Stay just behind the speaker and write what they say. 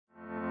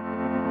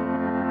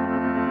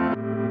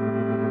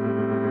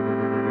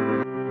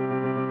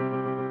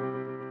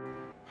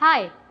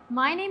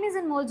My name is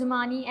Anmol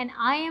Juman and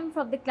I am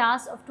from the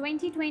class of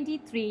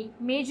 2023,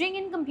 majoring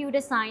in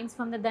computer science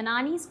from the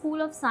Danani School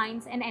of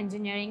Science and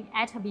Engineering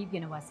at Habib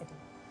University.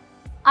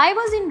 I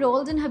was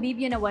enrolled in Habib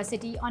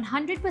University on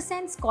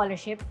 100%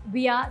 scholarship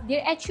via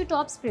their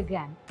HUTOPS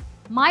program.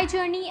 My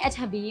journey at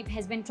Habib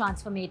has been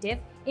transformative,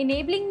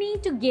 enabling me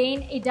to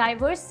gain a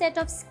diverse set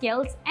of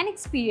skills and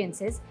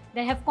experiences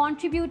that have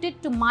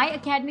contributed to my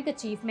academic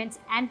achievements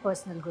and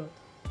personal growth.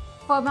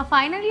 For my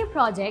final year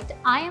project,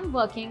 I am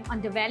working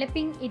on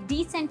developing a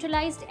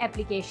decentralized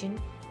application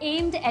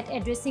aimed at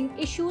addressing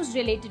issues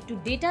related to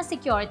data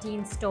security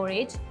in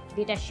storage,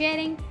 data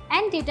sharing,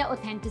 and data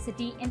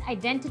authenticity in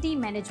identity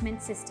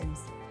management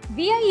systems.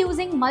 We are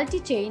using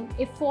multi-chain,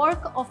 a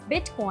fork of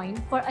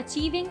Bitcoin, for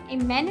achieving a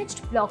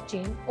managed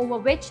blockchain over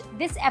which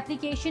this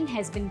application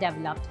has been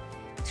developed.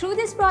 Through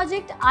this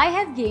project, I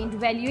have gained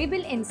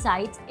valuable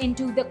insights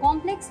into the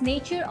complex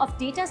nature of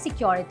data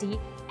security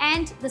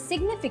and the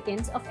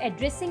significance of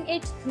addressing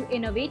it through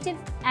innovative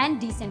and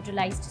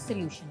decentralized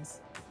solutions.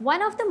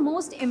 One of the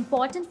most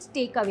important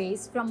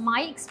takeaways from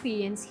my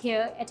experience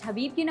here at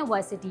Habib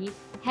University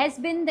has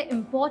been the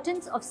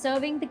importance of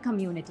serving the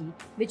community,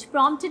 which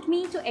prompted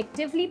me to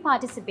actively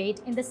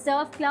participate in the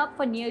Serve Club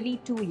for nearly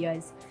 2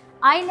 years.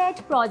 I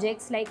led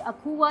projects like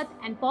Akhuwat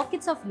and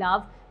Pockets of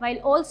Love while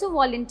also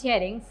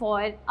volunteering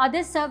for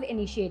other Serve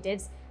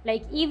initiatives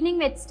like Evening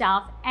with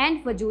Staff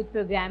and Vajood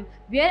program,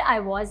 where I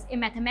was a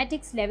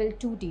mathematics level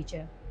 2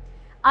 teacher.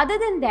 Other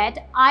than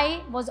that,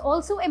 I was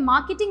also a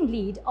marketing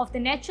lead of the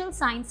Natural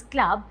Science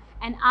Club,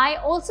 and I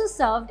also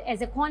served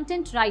as a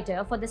content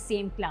writer for the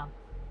same club.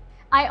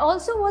 I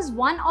also was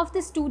one of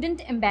the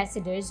student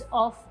ambassadors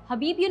of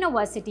Habib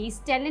University's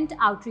Talent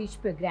Outreach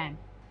program.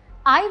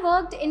 I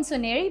worked in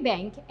Soneri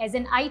Bank as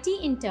an IT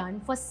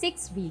intern for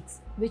 6 weeks,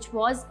 which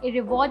was a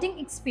rewarding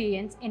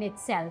experience in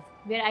itself,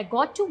 where I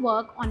got to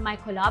work on my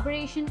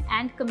collaboration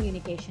and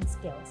communication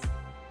skills.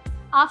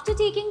 After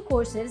taking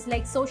courses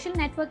like social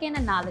network and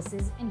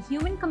analysis and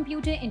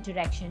human-computer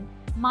interaction,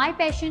 my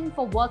passion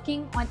for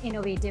working on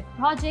innovative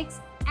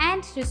projects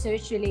and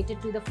research related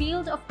to the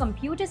field of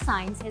computer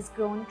science has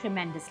grown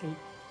tremendously.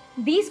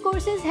 These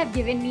courses have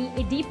given me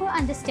a deeper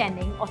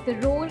understanding of the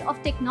role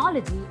of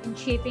technology in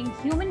shaping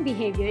human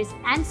behaviors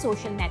and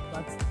social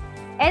networks,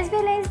 as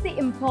well as the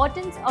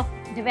importance of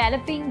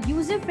developing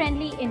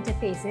user-friendly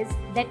interfaces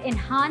that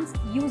enhance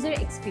user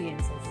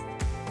experiences.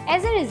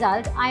 As a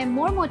result, I am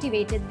more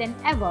motivated than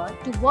ever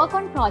to work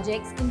on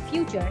projects in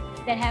future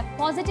that have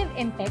positive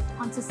impact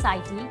on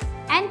society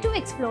and to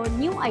explore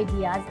new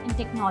ideas and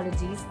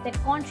technologies that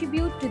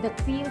contribute to the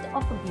field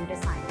of computer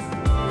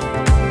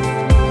science.